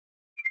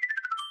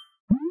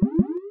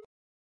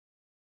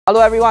Hello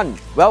everyone,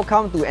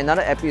 welcome to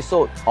another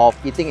episode of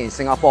Eating in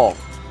Singapore.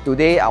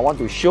 Today I want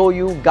to show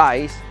you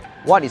guys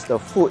what is the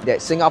food that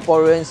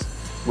Singaporeans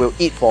will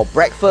eat for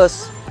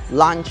breakfast,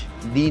 lunch,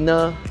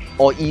 dinner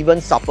or even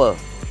supper.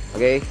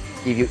 Okay,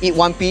 if you eat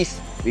one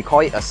piece, we call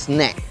it a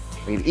snack.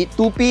 If you eat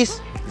two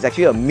piece, it's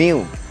actually a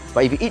meal.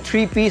 But if you eat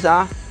three piece,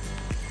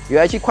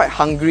 you're actually quite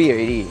hungry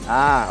already.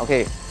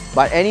 Okay.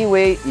 But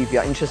anyway, if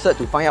you're interested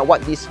to find out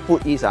what this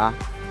food is,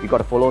 you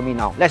gotta follow me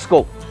now. Let's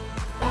go.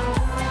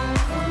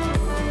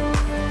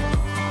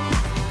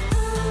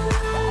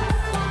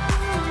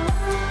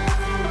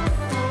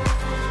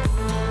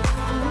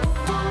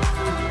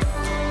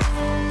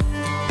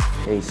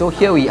 Okay, so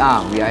here we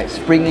are at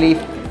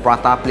Springleaf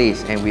Prata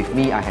Place, and with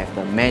me I have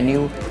the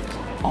menu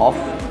of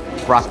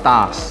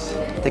pratas.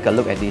 Take a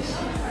look at this.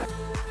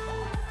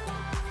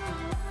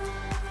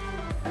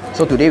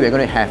 So today we're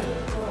going to have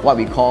what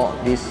we call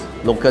this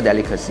local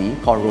delicacy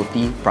called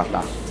Roti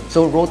Prata.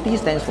 So Roti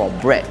stands for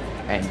bread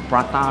and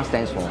Prata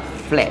stands for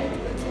flat.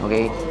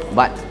 Okay,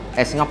 but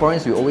as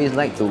Singaporeans we always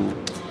like to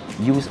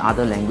use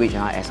other language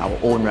as our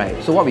own,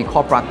 right? So what we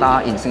call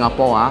prata in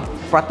Singapore,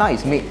 prata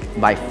is made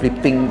by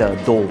flipping the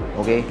dough,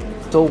 okay?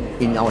 So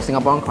in our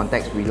Singaporean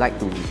context, we like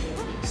to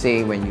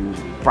say when you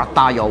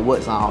prata your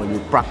words or you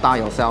prata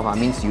yourself,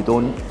 means you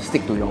don't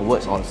stick to your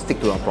words or stick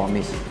to your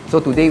promise. So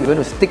today we're going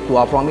to stick to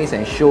our promise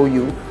and show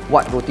you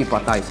what Roti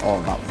Prata is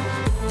all about.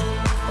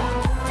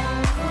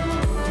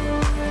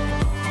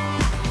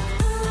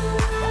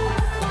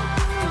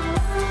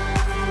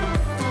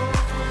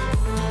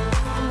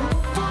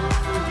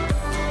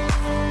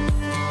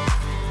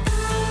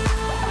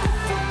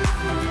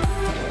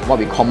 What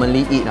we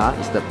commonly eat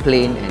is the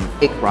plain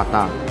and egg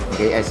prata.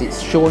 Okay, as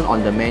it's shown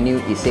on the menu,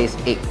 it says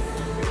egg.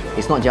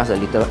 It's not just a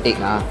little egg,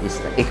 it's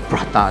the egg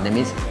prata. That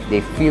means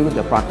they fill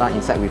the prata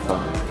inside with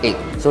egg.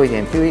 So you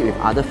can fill it with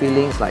other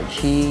fillings like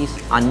cheese,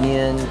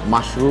 onion,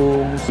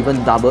 mushrooms,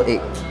 even double egg.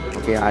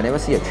 Okay, I never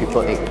see a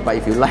triple egg, but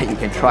if you like, you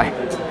can try.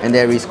 And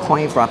there is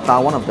coin prata,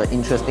 one of the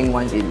interesting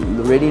ones. It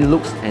really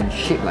looks and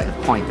shaped like a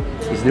coin.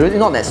 It's really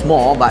not that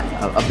small, but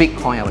a big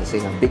coin, I would say,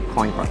 a big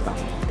coin prata.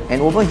 And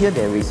over here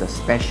there is a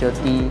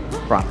specialty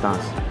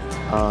pratas.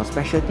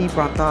 Specialty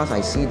pratas,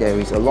 I see there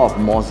is a lot of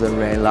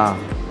mozzarella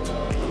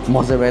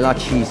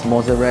cheese,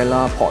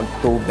 mozzarella,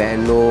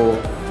 portobello,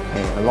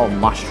 and a lot of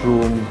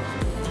mushroom.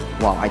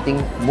 Wow, I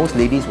think most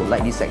ladies will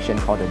like this section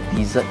called the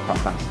dessert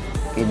pratas.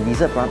 Okay,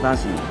 dessert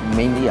pratas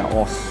mainly are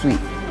all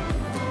sweet.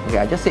 Okay,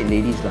 I just said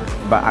ladies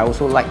but I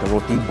also like the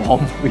roti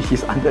bomb which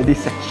is under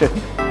this section.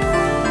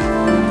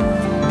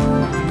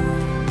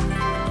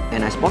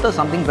 And I spotted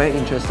something very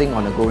interesting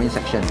on the goreng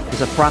section. It's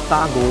a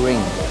prata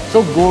goreng.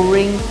 So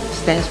goreng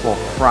stands for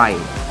fry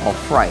or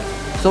fried.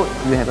 So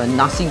you have a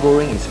nasi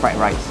goreng, it's fried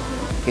rice.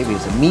 Okay, if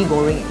it's a mee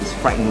goreng, it's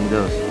fried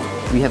noodles.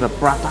 We have a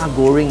prata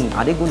goreng.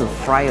 Are they going to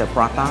fry a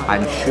prata?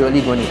 I'm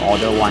surely going to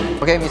order one.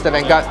 Okay, Mr.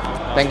 Venkat.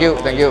 Thank you.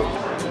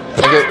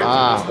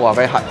 Wow,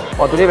 very hard.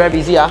 Oh, today very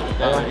busy,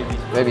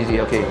 Very busy,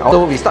 okay.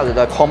 So we start with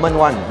the common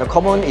one. The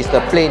common one is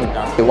the plain.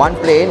 One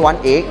plain, one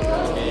egg,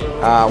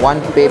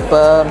 one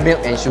paper,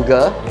 milk and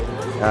sugar,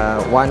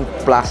 one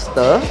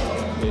plaster,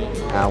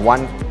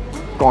 one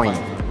coin.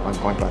 One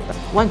coin prata.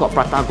 One got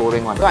prata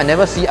goreng one. So I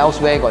never see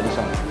elsewhere got this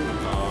one.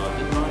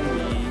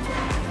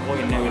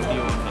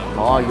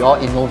 Oh, you all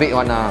innovate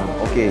one.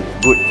 Okay,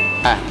 good.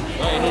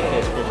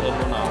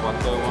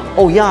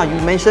 Oh yeah,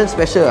 you mentioned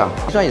special.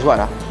 This one is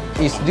what?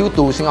 It's due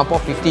to Singapore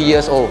 50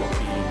 years old.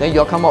 Then you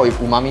all come out with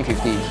Umami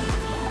 50.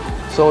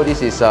 So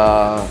this is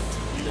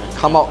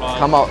come out.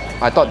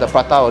 I thought the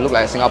prata will look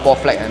like a Singapore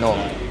flag, I know.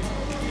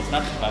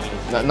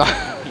 No.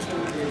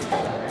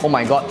 Oh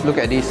my god, look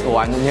at this. Oh,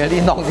 I nearly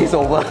knocked this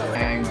over.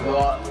 And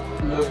god,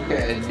 look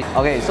at this.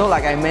 Okay, so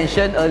like I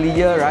mentioned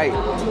earlier, right?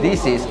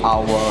 This is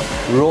our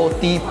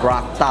Roti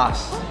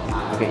Pratas.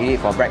 You can eat it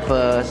for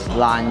breakfast,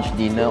 lunch,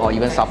 dinner or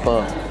even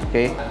supper.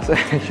 Okay, so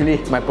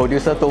actually my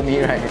producer told me,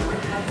 right?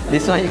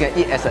 This one you can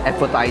eat as an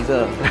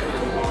appetizer.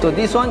 So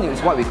this one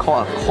is what we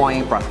call a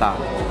coin prata.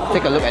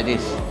 Take a look at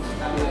this.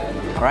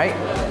 Right?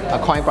 A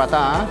coin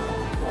prata.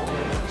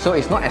 So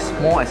it's not as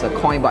small as a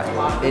coin, but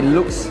it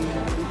looks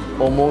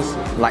almost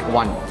like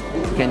one.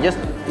 You can just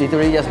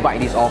literally just bite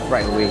this off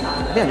right away.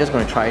 I think I'm just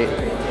going to try it.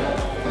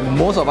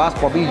 Most of us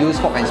probably use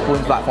fork and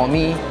spoons, but for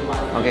me,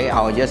 okay,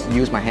 I'll just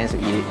use my hands to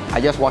eat it. I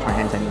just wash my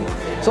hands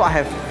anyway. So I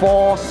have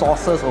 4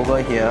 sauces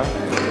over here.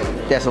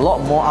 There's a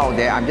lot more out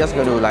there. I'm just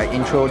going to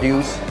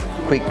introduce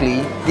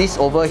quickly. This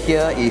over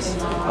here is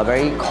a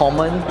very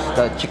common,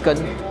 the chicken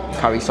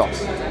curry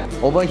sauce.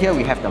 Over here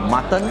we have the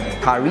mutton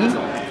curry,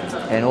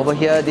 and over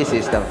here this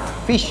is the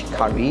fish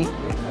curry,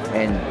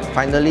 and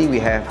finally we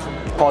have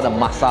called the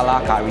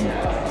masala curry.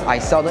 I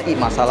seldom eat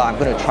masala. I'm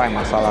going to try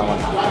masala one.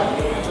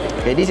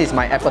 Okay, this is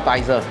my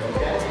appetizer.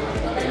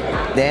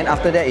 Then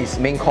after that is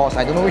main course.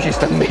 I don't know which is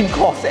the main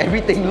course.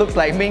 Everything looks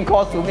like main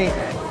course to me.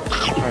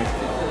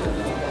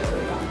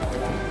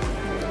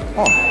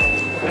 Oh,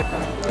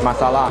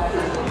 masala.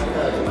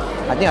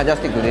 I think I'll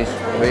just stick to this.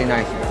 Very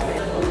nice.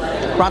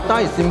 Prata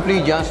is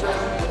simply just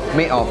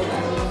made of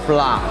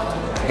flour.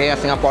 Okay,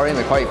 Singaporean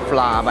we call it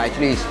flour, but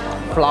actually it's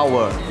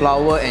flour.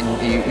 Flour, and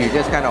you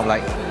just kind of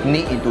like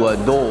knead into a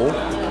dough.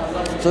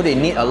 So they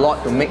need a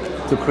lot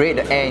to create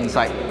the air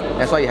inside.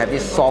 That's why you have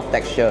this soft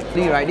texture.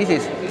 See, right? This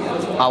is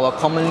our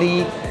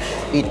commonly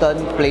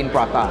eaten plain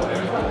prata.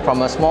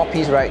 From a small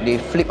piece, right? They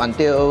flip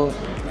until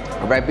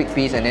a very big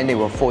piece, and then they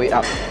will fold it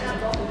up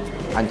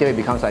until it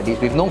becomes like this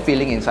with no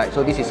filling inside.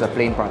 So this is a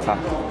plain prata.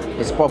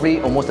 It's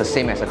probably almost the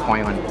same as a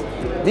Koi one.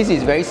 This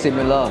is very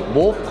similar.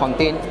 Both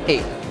contain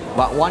egg,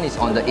 but one is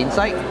on the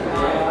inside,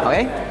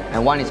 okay,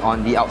 and one is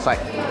on the outside.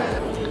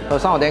 So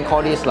some of them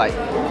call this like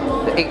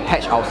the egg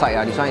hatch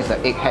outside. This one is the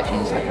egg hatch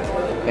inside.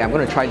 Okay, I'm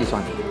going to try this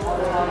one.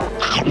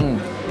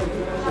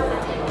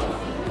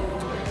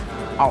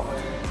 Out.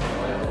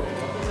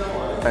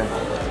 Okay.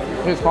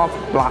 This is called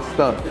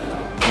plaster.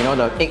 You know,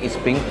 the egg is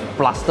being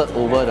plastered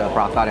over the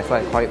prata, that's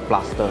why I call it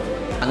plaster.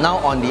 And now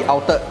on the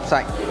outer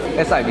side,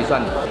 let's start with this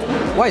one.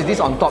 What is this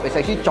on top? It's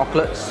actually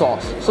chocolate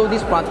sauce. So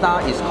this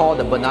prata is called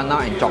the banana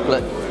and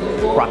chocolate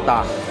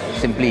prata,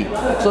 simply.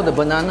 So the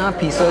banana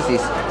pieces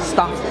is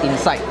stuffed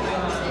inside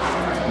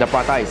the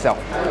prata itself.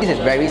 This is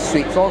very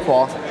sweet, so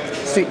for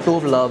sweet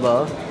tooth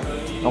lover,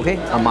 okay,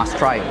 a must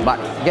try. But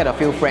get a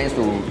few friends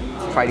to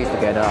try this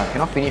together.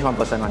 Cannot finish one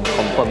person,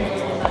 confirm.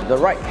 The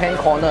right hand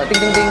corner,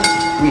 ding ding ding,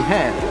 we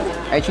have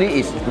actually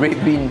is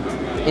red bean.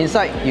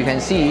 Inside you can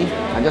see,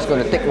 I'm just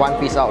going to take one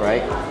piece out,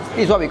 right?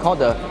 This is what we call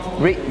the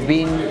red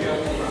bean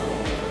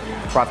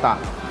prata.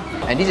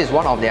 And this is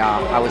one of their,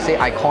 I would say,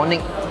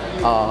 iconic,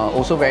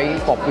 also very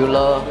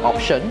popular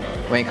option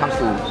when it comes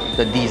to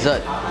the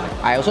dessert.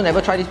 I also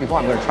never tried this before,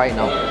 I'm going to try it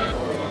now.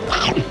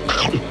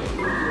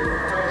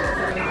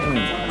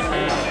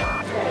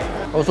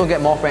 Also get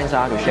more friends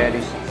to share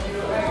this.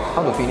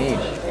 How to finish?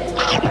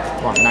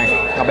 Wow,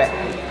 nice, not bad.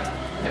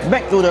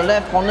 Back to the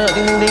left corner,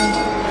 ding ding ding,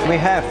 we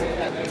have,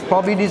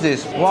 probably this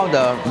is one of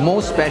the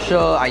most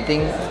special, I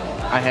think,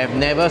 I have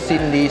never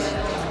seen this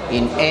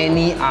in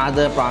any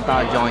other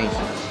prata joints.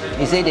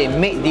 They say they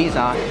made this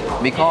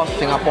because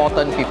Singapore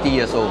turned 50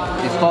 years old.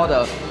 It's called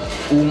the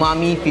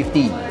Umami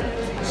 50.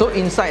 So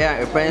inside,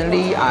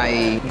 apparently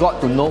I got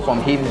to know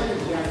from him,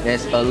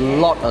 there's a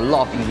lot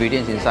of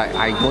ingredients inside.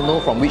 I don't know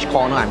from which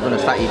corner I'm going to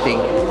start eating.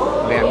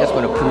 Okay, I'm just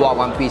going to pull out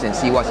one piece and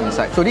see what's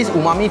inside. So this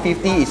Umami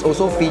 50 is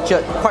also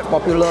featured, quite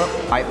popular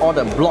by all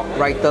the blog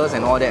writers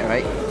and all that,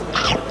 right?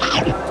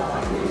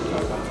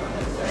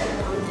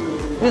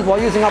 This is for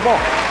you, Singapore.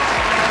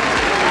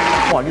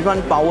 Wow, this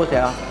one power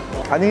here.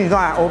 I think this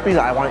one I open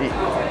I want to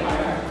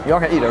eat. You all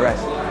can eat the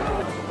rest.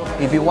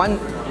 If you want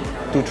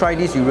to try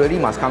this, you really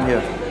must come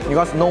here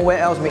because nowhere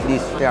else make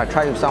this. Yeah,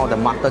 try with some of the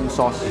mutton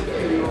sauce.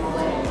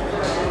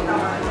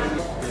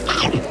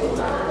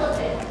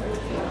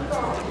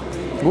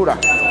 Good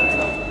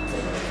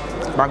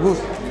bagus.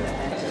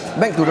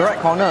 Back to the right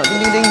corner.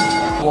 Ding ding ding.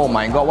 Oh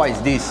my god, what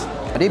is this?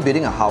 Are they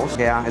building a house?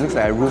 Yeah, it looks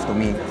like a roof to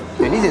me.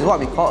 And this is what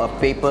we call a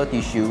paper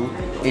tissue.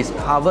 It's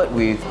covered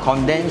with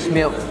condensed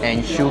milk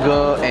and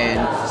sugar,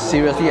 and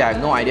seriously, I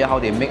have no idea how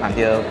they make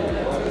until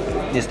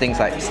these things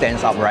like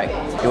stands upright.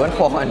 It won't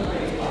fall on.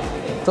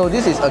 So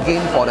this is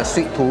again for the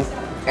sweet tooth.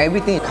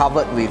 Everything is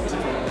covered with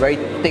very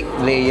thick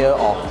layer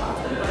of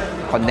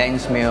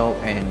condensed milk,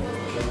 and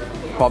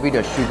probably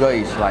the sugar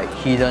is like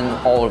hidden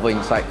all over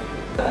inside.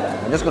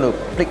 I'm just going to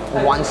pick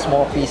one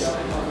small piece.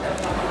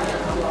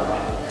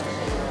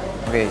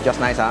 Okay, just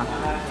nice,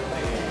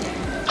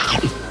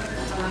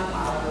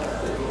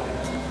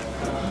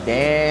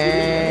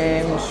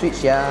 Damn sweet,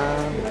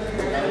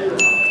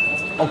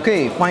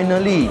 Okay,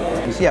 finally,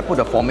 you see I put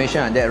the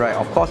formation on that, right?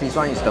 Of course, this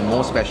one is the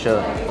most special.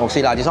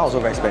 Okay, this one also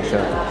very special.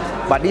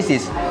 But this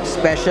is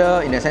special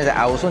in the sense that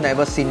I also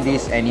never seen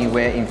this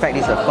anywhere. In fact,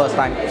 this is the first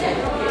time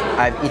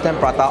I've eaten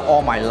prata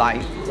all my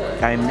life.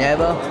 I've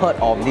never heard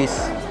of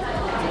this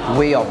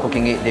way of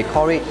cooking it. They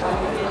call it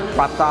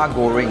prata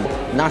goreng.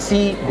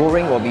 Nasi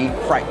goreng will be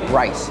fried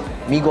rice.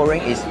 Mee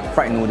goreng is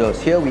fried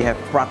noodles. Here we have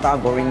prata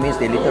goreng, means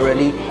they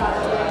literally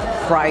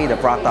fry the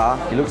prata.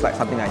 It looks like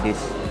something like this.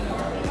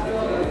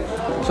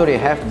 So they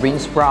have bean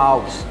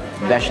sprouts,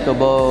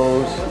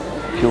 vegetables,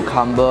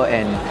 cucumber,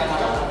 and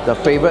the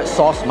favorite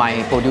sauce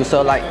my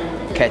producer like,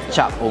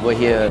 ketchup over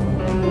here.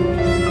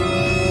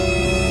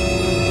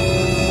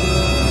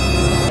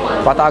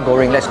 Prata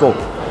goreng, let's go.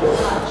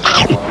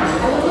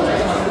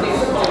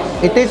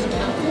 It tastes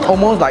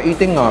almost like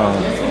eating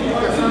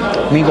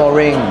mee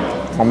goreng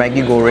or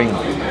Maggi goreng.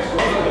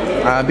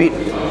 I'm a bit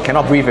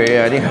cannot breathe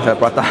here, I think the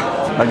prata.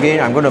 Again,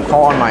 I'm going to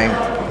call on my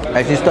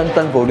assistant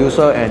turned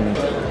producer and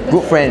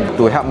good friend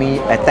to help me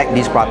attack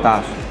these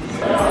pratas.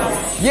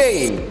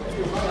 Yay!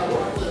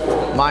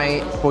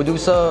 My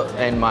producer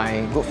and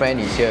my good friend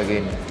is here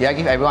again. Did I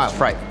give everyone a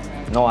fright?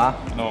 No,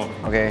 No.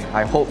 Okay,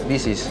 I hope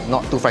this is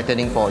not too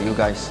frightening for you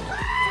guys.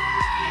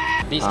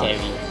 A bit scary.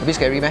 A bit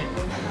scary, man.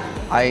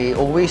 I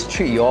always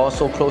treat you all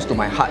so close to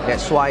my heart.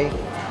 That's why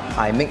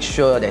I make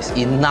sure there's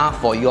enough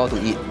for you all to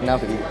eat.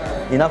 Enough to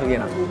eat. Enough to eat.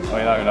 Oh,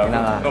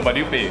 enough. No, but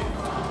you pay.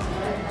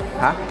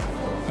 Huh?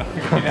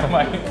 Never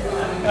mind.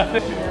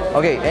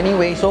 Okay,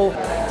 anyway, so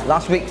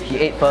last week he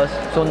ate first.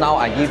 So now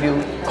I give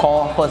you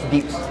call first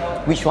dips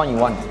which one you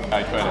want.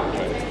 I tried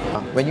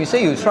it. When you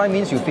say you try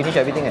means you finish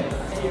everything.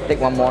 Take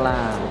one more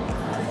lah.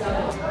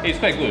 It's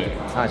quite good.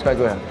 It's quite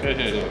good.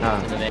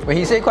 When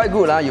he say quite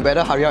good, you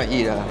better hurry up and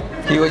eat.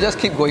 He will just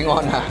keep going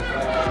on.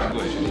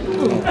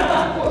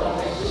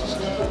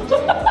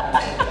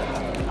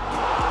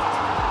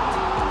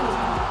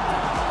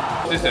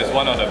 This is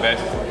one of the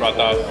best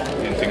pratas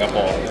in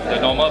Singapore. The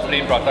normal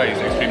plain prata is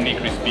extremely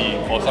crispy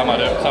for some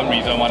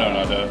reason, one or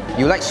another.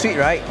 You like sweet,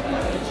 right?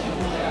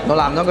 No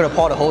lah, I'm not going to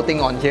pour the whole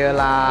thing on here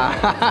lah.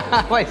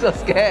 Why so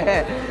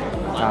scared?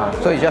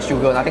 So it's just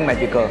sugar, nothing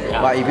magical.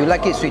 Yeah. But if you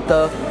like it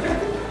sweeter,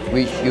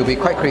 which you'll be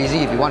quite crazy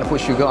if you want to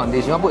put sugar on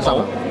this. You want to put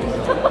some?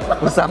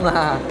 Put some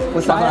lah.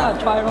 Put some lah.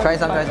 Try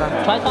some.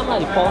 Try some lah,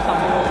 you pour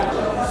some.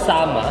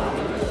 Some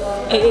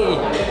Hey.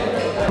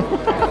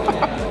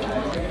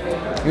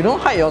 You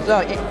don't hide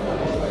yourself.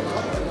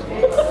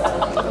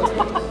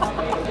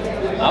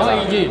 I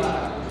want to eat it.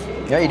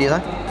 You want to eat this,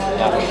 huh?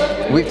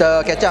 Yeah. With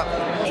the ketchup.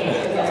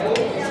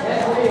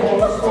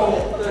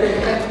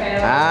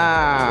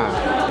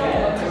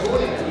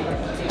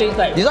 Tastes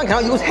like... This one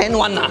cannot use hand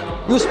one lah.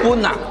 Use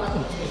spoon lah.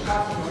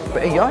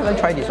 But you haven't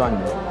tried this one.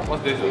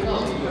 What's this?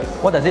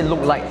 What does it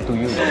look like to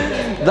you?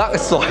 Dark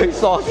soy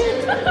sauce.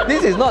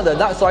 This is not the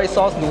dark soy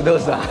sauce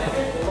noodles lah.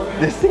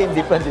 The same,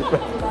 different.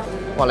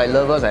 Or like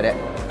lovers like that.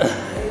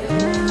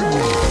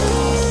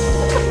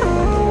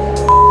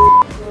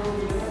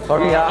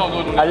 Sorry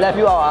I left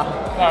you out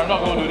I'm not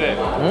going to do that.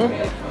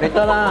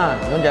 Later lah,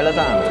 don't jealous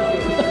lah.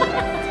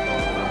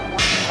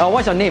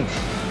 What's your name?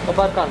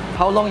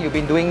 How long you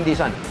been doing this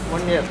one?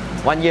 1 year.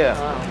 1 year.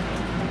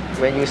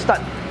 When you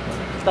start.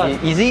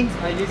 Easy?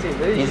 Easy,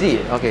 very easy.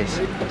 Okay.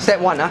 Step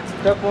 1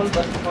 Step 1,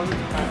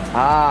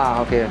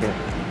 okay.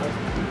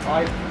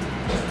 oil.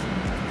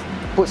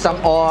 Put some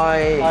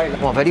oil.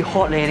 Wow, very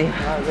hot lady.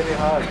 Very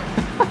hot.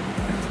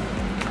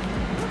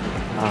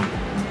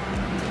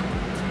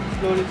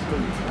 Slowly.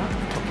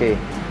 Okay.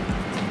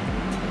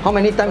 How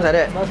many times like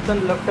that? First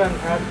and left hand.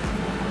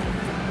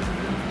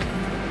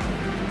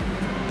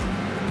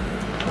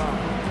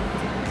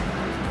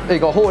 Hey,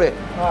 got hole eh?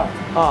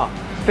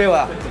 Fail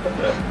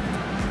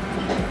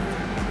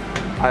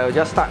I will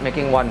just start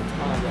making one.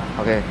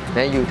 Okay.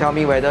 Then you tell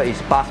me whether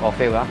it's pass or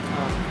fail.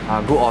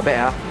 Good or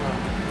bad.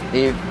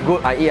 If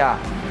good, I eat.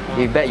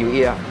 If bad, you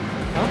eat.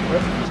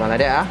 So like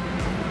that.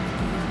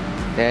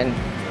 Then.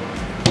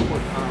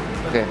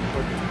 Okay.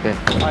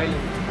 Oil.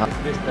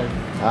 This time.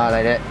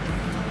 Like that.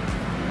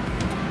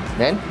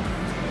 Then.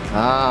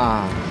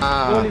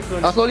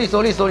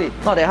 Slowly.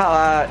 Not that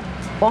hard.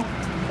 More.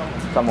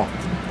 Some more.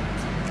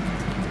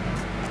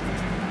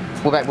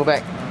 Move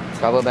back.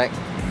 Cover back.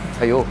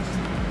 Aiyo.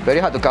 Very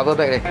hard to cover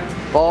back.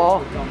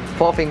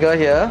 Four finger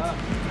here.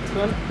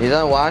 This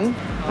one.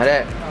 Like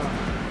that.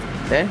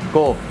 Then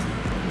go.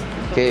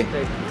 Okay.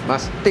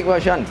 Must take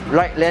which one?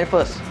 Right, left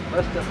first.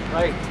 First,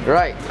 right.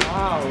 Right.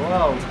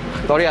 Wow.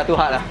 Sorry, too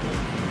hard.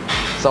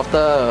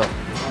 Softer.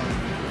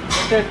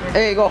 Okay.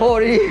 Hey, got hole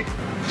already.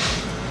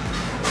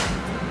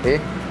 Okay.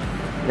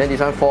 Then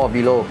this one fall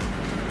below.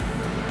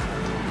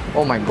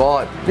 Oh my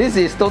god. This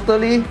is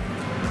totally...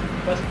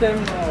 First time.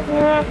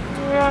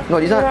 No,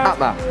 this one up.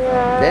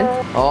 Then,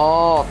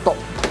 top.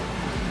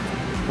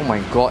 Oh my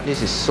god,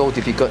 this is so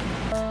difficult.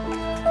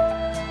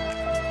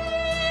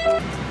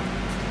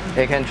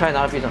 Hey, can try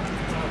another piece.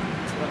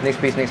 Next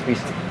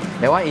piece.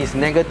 That one is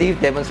negative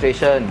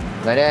demonstration.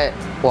 Like that.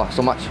 Wow,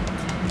 so much.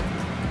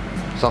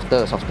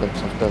 Softer.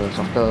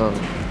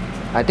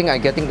 I think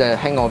I'm getting the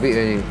hang of it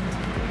already.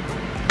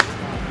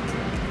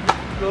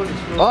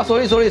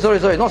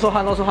 Slowly. Not so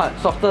hard.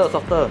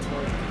 Softer.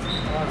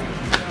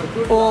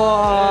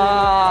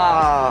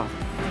 Wow.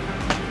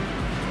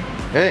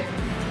 Hey,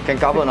 can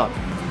cover or not?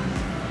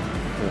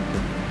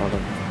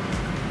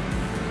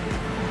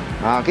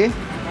 Okay.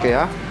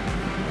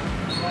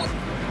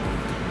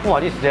 Wow,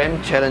 this is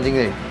damn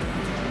challenging.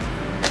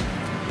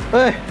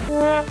 Hey.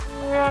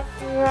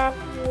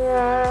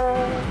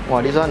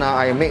 Wow, this one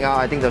I make.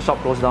 I think the shop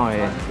closed down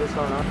already. This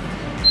one.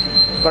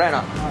 Correct.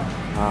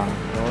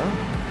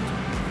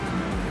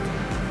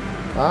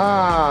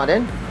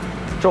 Then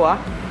throw.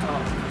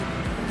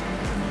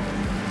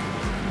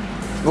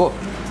 Go.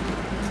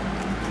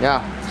 Yeah,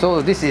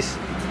 so this is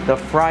the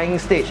frying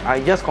stage.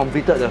 I just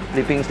completed the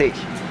flipping stage.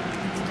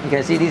 You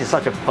can see this is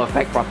such a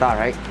perfect prata,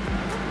 right?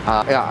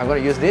 I'm going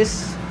to use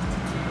this.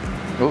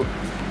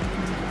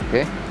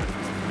 Okay.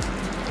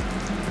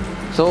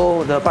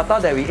 So the prata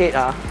that we ate,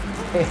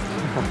 hey,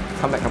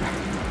 come back.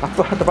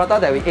 The prata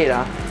that we ate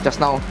just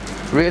now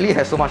really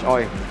has so much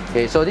oil.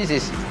 Okay, so this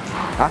is,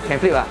 can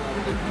flip.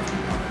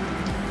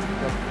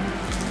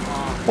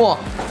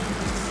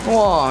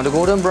 Wow, the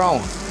golden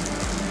brown.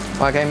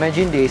 I can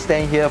imagine they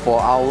stand here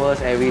for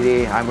hours every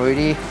day. I'm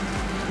already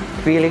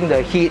feeling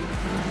the heat.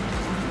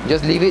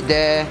 Just leave it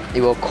there.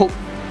 It will cook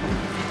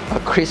a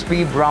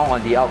crispy brown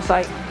on the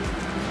outside,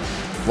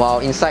 while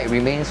inside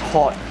remains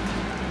hot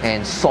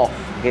and soft.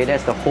 Okay,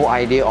 that's the whole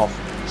idea of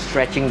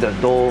stretching the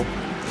dough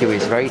till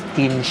it's very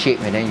thin shape,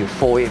 and then you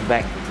fold it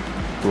back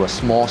to a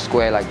small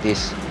square like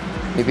this.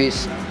 If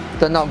it's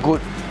turned out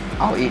good,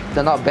 I'll eat.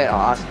 Turned out bad,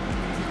 I'll ask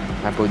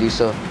my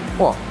producer.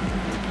 Wow,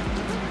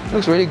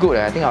 looks really good.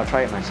 I think I'll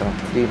try it myself.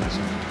 Do it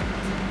myself.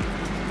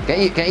 Can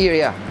eat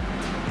already?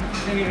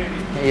 Can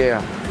eat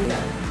already.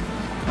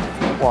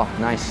 Wow,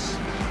 nice.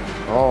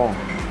 Oh.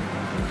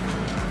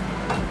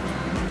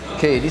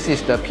 Okay, this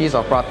is the piece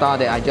of prata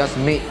that I just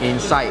made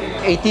inside.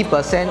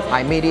 80%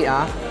 I made it.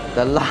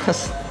 The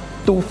last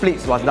 2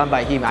 flips was done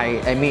by him.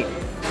 I made.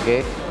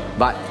 Okay,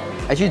 but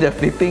actually the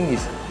flipping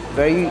is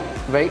very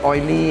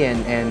oily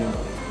and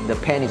the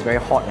pan is very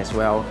hot as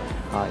well.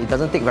 It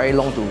doesn't take very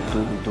long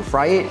to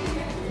fry it.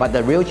 But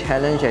the real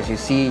challenge, as you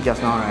see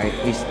just now, right,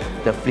 is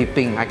the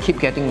flipping. I keep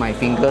getting my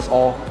fingers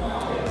all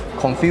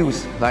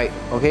confused. Like,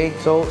 okay,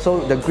 so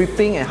the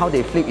gripping and how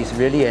they flip is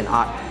really an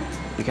art.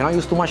 You cannot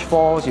use too much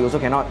force. You also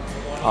cannot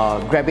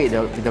grab it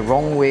the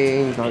wrong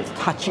way. You cannot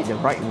touch it the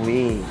right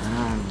way.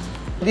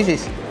 This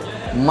is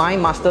my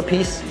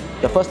masterpiece.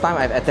 The first time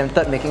I've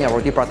attempted making a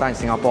roti prata in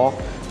Singapore.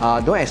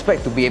 Don't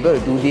expect to be able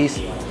to do this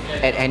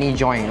at any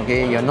joint.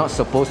 Okay, you're not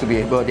supposed to be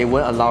able. They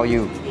won't allow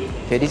you.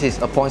 Okay, this is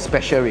upon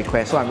special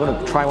request. So I'm going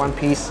to try one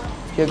piece.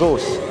 Here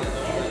goes.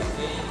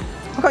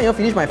 How come you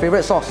finish my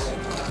favorite sauce?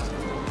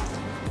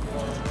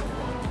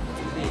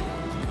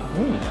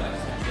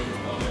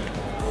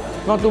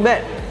 Not too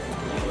bad.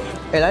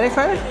 Hey, like next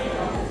time?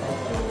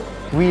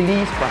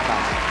 Willie's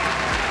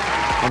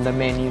Pratas on the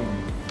menu.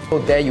 So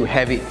there you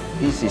have it.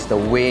 This is the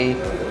way,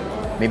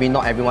 maybe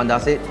not everyone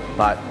does it,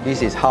 but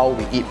this is how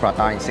we eat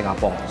prata in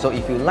Singapore. So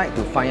if you like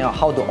to find out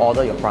how to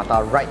order your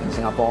prata right in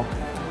Singapore,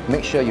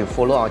 make sure you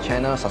follow our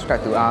channel,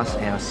 subscribe to us,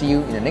 and I'll see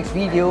you in the next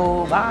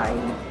video.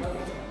 Bye!